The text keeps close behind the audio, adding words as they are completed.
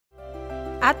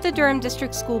At the Durham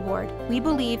District School Board, we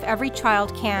believe every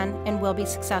child can and will be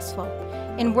successful.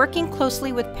 In working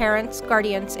closely with parents,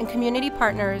 guardians, and community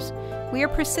partners, we are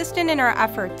persistent in our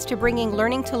efforts to bringing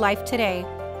learning to life today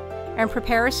and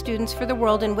prepare our students for the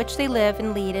world in which they live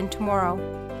and lead in tomorrow.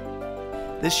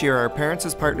 This year, our Parents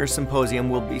as Partners Symposium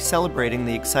will be celebrating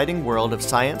the exciting world of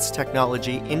science,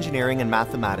 technology, engineering, and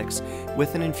mathematics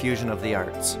with an infusion of the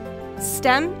arts.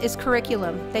 STEM is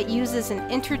curriculum that uses an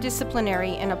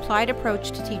interdisciplinary and applied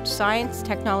approach to teach science,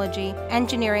 technology,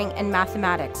 engineering, and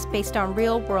mathematics based on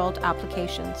real-world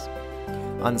applications.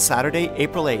 On Saturday,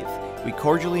 April 8th, we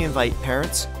cordially invite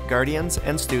parents, guardians,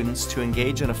 and students to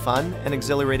engage in a fun and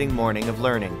exhilarating morning of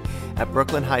learning at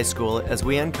Brooklyn High School as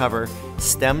we uncover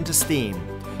STEM to STEAM,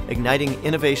 igniting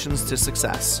innovations to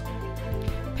success.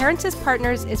 Parents as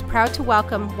Partners is proud to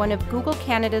welcome one of Google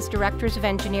Canada's Directors of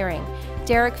Engineering,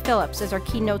 Derek Phillips, as our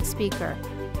keynote speaker.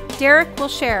 Derek will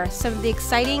share some of the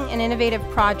exciting and innovative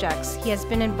projects he has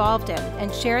been involved in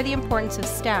and share the importance of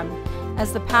STEM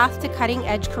as the path to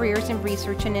cutting-edge careers in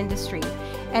research and industry,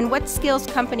 and what skills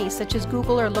companies such as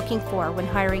Google are looking for when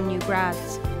hiring new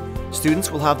grads. Students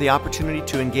will have the opportunity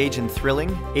to engage in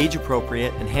thrilling,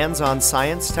 age-appropriate, and hands-on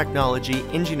science, technology,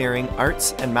 engineering,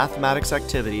 arts, and mathematics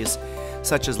activities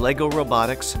such as Lego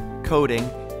robotics, coding,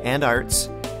 and arts,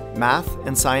 math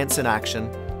and science in action,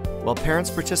 while parents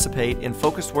participate in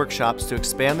focused workshops to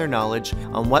expand their knowledge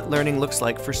on what learning looks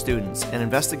like for students and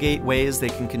investigate ways they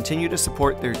can continue to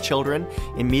support their children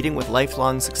in meeting with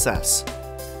lifelong success.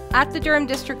 At the Durham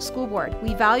District School Board,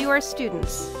 we value our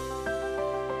students.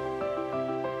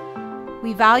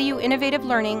 We value innovative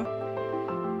learning,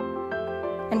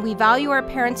 and we value our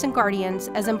parents and guardians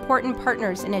as important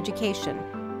partners in education.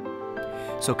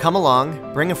 So come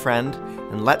along, bring a friend,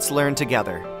 and let's learn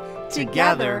together.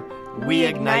 Together, we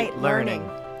ignite learning.